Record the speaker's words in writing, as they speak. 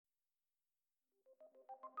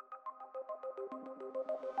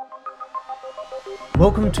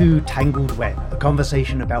Welcome to Tangled Web, a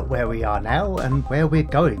conversation about where we are now and where we're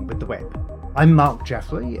going with the web. I'm Mark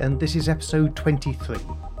Jeffrey, and this is episode 23,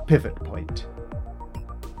 Pivot Point.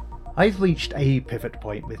 I've reached a pivot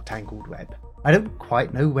point with Tangled Web. I don't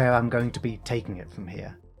quite know where I'm going to be taking it from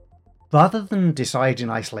here. Rather than decide in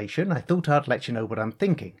isolation, I thought I'd let you know what I'm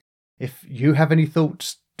thinking. If you have any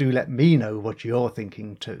thoughts, do let me know what you're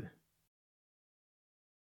thinking too.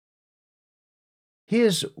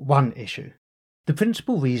 Here's one issue. The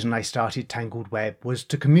principal reason I started Tangled Web was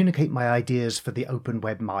to communicate my ideas for the Open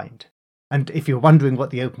Web Mind. And if you're wondering what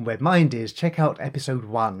the Open Web Mind is, check out episode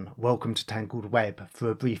 1, Welcome to Tangled Web, for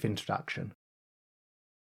a brief introduction.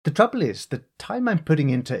 The trouble is, the time I'm putting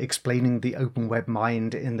into explaining the Open Web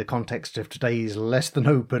Mind in the context of today's less than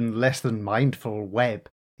open, less than mindful web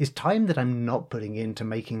is time that I'm not putting into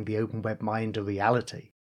making the Open Web Mind a reality.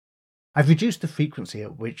 I've reduced the frequency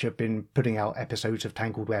at which I've been putting out episodes of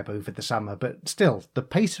Tangled Web over the summer, but still, the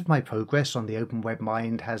pace of my progress on the Open Web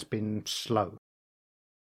Mind has been slow.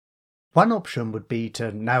 One option would be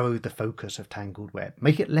to narrow the focus of Tangled Web,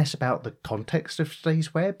 make it less about the context of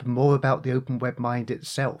today's web, more about the Open Web Mind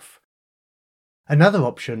itself. Another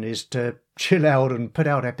option is to chill out and put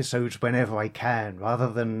out episodes whenever I can,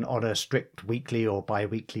 rather than on a strict weekly or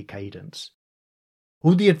bi-weekly cadence.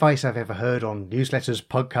 All the advice I've ever heard on newsletters,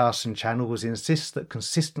 podcasts and channels insists that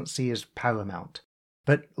consistency is paramount.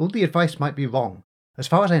 But all the advice might be wrong. As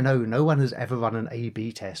far as I know, no one has ever run an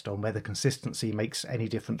A/B test on whether consistency makes any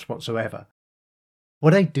difference whatsoever.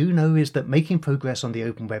 What I do know is that making progress on the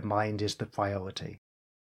Open Web Mind is the priority.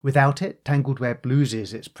 Without it, Tangled Web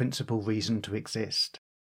loses its principal reason to exist.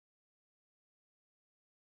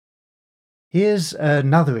 Here's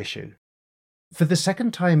another issue. For the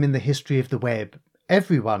second time in the history of the web,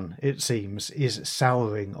 everyone, it seems, is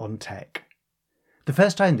souring on tech. The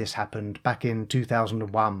first time this happened, back in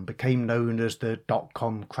 2001, became known as the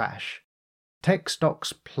dot-com crash. Tech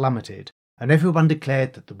stocks plummeted, and everyone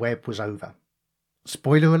declared that the web was over.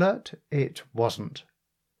 Spoiler alert, it wasn't.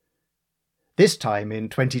 This time, in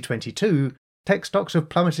 2022, tech stocks have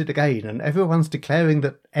plummeted again, and everyone's declaring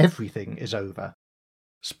that everything is over.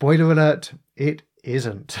 Spoiler alert, it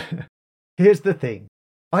isn't. Here's the thing.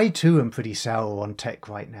 I too am pretty sour on tech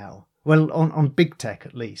right now. Well, on big tech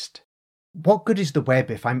at least. What good is the web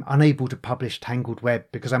if I'm unable to publish Tangled Web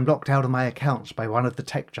because I'm locked out of my accounts by one of the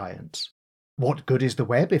tech giants? What good is the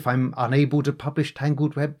web if I'm unable to publish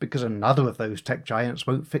Tangled Web because another of those tech giants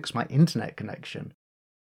won't fix my internet connection?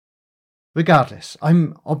 Regardless,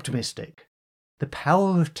 I'm optimistic. The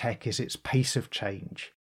power of tech is its pace of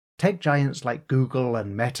change. Tech giants like Google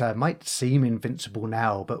and Meta might seem invincible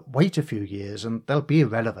now, but wait a few years and they'll be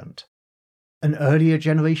irrelevant. An earlier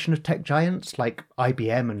generation of tech giants like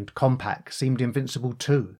IBM and Compaq seemed invincible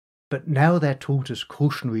too, but now they're taught as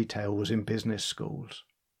cautionary tales in business schools.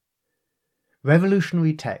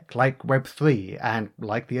 Revolutionary tech like Web3 and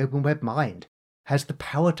like the Open Web Mind has the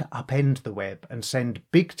power to upend the web and send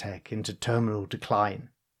big tech into terminal decline.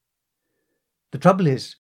 The trouble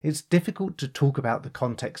is, it's difficult to talk about the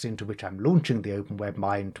context into which I'm launching the Open Web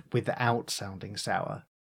Mind without sounding sour.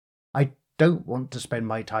 I don't want to spend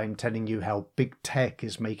my time telling you how big tech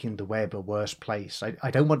is making the web a worse place. I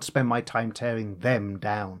don't want to spend my time tearing them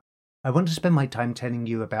down. I want to spend my time telling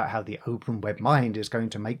you about how the Open Web Mind is going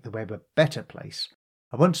to make the web a better place.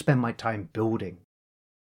 I want to spend my time building.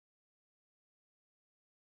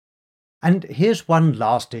 And here's one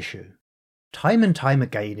last issue. Time and time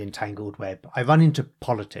again in Tangled Web, I run into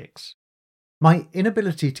politics. My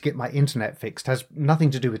inability to get my internet fixed has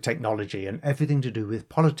nothing to do with technology and everything to do with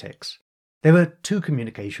politics. There are two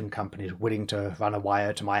communication companies willing to run a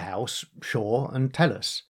wire to my house, Shaw and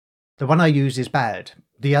Telus. The one I use is bad,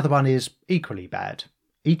 the other one is equally bad.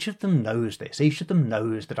 Each of them knows this, each of them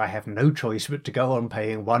knows that I have no choice but to go on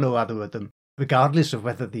paying one or other of them, regardless of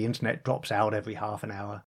whether the internet drops out every half an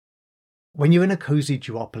hour. When you're in a cosy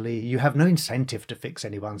duopoly, you have no incentive to fix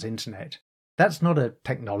anyone's internet. That's not a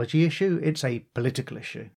technology issue, it's a political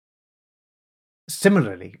issue.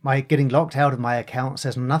 Similarly, my getting locked out of my accounts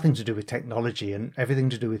has nothing to do with technology and everything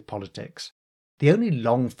to do with politics. The only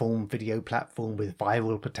long-form video platform with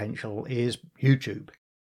viral potential is YouTube.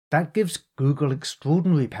 That gives Google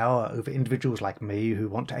extraordinary power over individuals like me who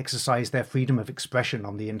want to exercise their freedom of expression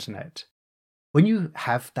on the internet. When you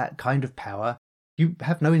have that kind of power, you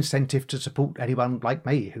have no incentive to support anyone like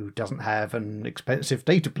me who doesn't have an expensive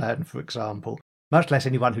data plan, for example, much less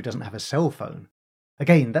anyone who doesn't have a cell phone.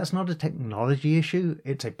 Again, that's not a technology issue,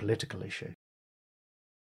 it's a political issue.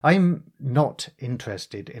 I'm not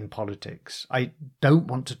interested in politics. I don't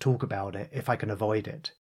want to talk about it if I can avoid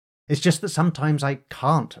it. It's just that sometimes I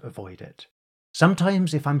can't avoid it.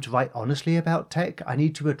 Sometimes, if I'm to write honestly about tech, I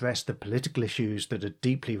need to address the political issues that are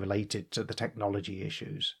deeply related to the technology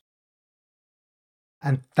issues.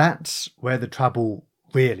 And that's where the trouble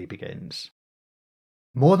really begins.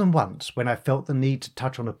 More than once, when I felt the need to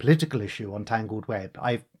touch on a political issue on Tangled Web,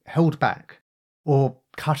 I've held back, or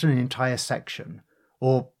cut an entire section,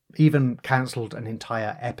 or even cancelled an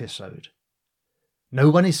entire episode. No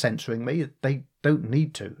one is censoring me, they don't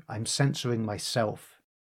need to. I'm censoring myself.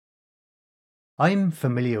 I'm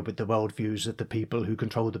familiar with the worldviews of the people who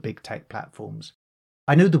control the big tech platforms.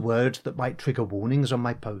 I know the words that might trigger warnings on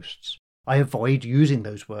my posts. I avoid using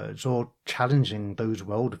those words or challenging those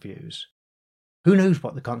worldviews. Who knows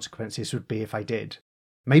what the consequences would be if I did?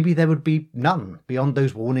 Maybe there would be none beyond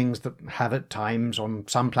those warnings that have at times on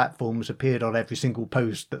some platforms appeared on every single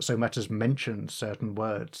post that so much as mentioned certain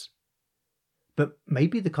words. But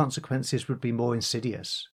maybe the consequences would be more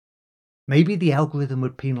insidious. Maybe the algorithm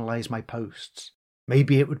would penalise my posts.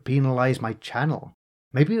 Maybe it would penalise my channel.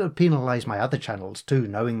 Maybe it would penalise my other channels too,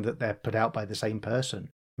 knowing that they're put out by the same person.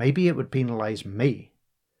 Maybe it would penalise me.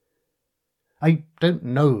 I don't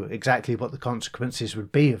know exactly what the consequences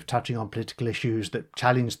would be of touching on political issues that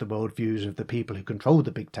challenge the worldviews of the people who control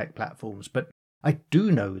the big tech platforms, but I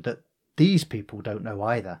do know that these people don't know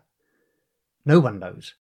either. No one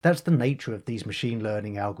knows. That's the nature of these machine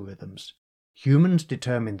learning algorithms. Humans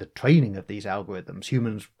determine the training of these algorithms.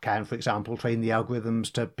 Humans can, for example, train the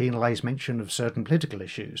algorithms to penalise mention of certain political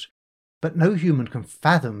issues. But no human can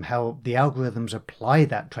fathom how the algorithms apply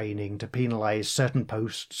that training to penalise certain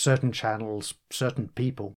posts, certain channels, certain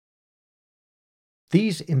people.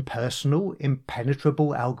 These impersonal, impenetrable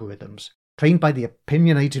algorithms, trained by the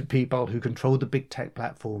opinionated people who control the big tech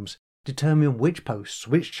platforms, determine which posts,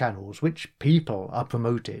 which channels, which people are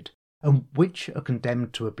promoted, and which are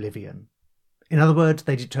condemned to oblivion. In other words,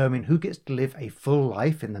 they determine who gets to live a full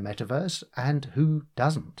life in the metaverse and who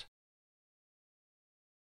doesn't.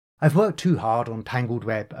 I've worked too hard on Tangled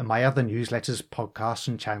Web and my other newsletters, podcasts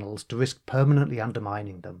and channels to risk permanently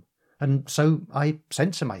undermining them, and so I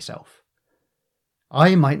censor myself.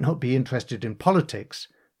 I might not be interested in politics,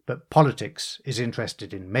 but politics is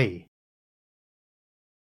interested in me.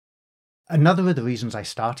 Another of the reasons I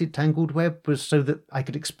started Tangled Web was so that I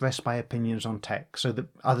could express my opinions on tech, so that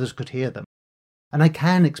others could hear them. And I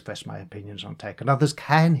can express my opinions on tech, and others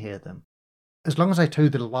can hear them, as long as I toe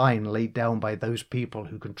the line laid down by those people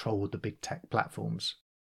who control the big tech platforms.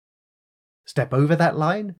 Step over that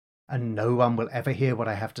line, and no one will ever hear what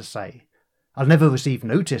I have to say. I'll never receive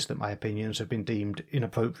notice that my opinions have been deemed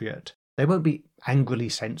inappropriate. They won't be angrily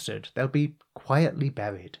censored, they'll be quietly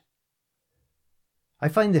buried. I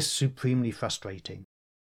find this supremely frustrating.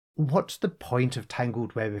 What's the point of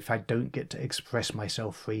Tangled Web if I don't get to express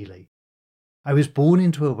myself freely? I was born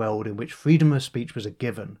into a world in which freedom of speech was a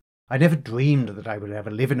given. I never dreamed that I would ever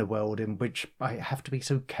live in a world in which I have to be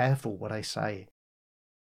so careful what I say.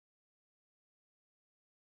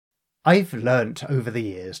 I've learnt over the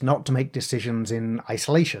years not to make decisions in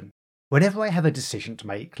isolation. Whenever I have a decision to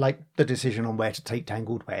make, like the decision on where to take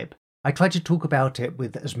Tangled Web, I try to talk about it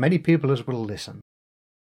with as many people as will listen.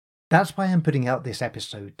 That's why I'm putting out this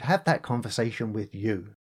episode, to have that conversation with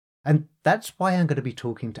you. And that's why I'm going to be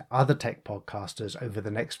talking to other tech podcasters over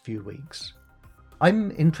the next few weeks.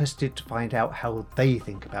 I'm interested to find out how they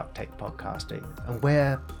think about tech podcasting and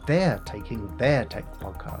where they're taking their tech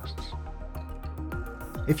podcasts.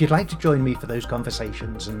 If you'd like to join me for those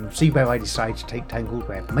conversations and see where I decide to take Tangled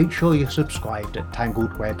Web, make sure you're subscribed at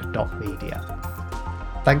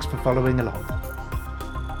tangledweb.media. Thanks for following along.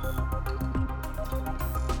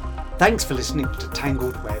 Thanks for listening to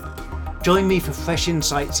Tangled Web. Join me for fresh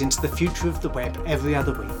insights into the future of the web every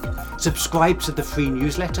other week. Subscribe to the free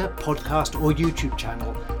newsletter, podcast or YouTube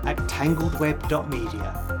channel at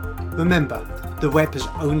tangledweb.media. Remember, the web has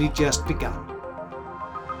only just begun.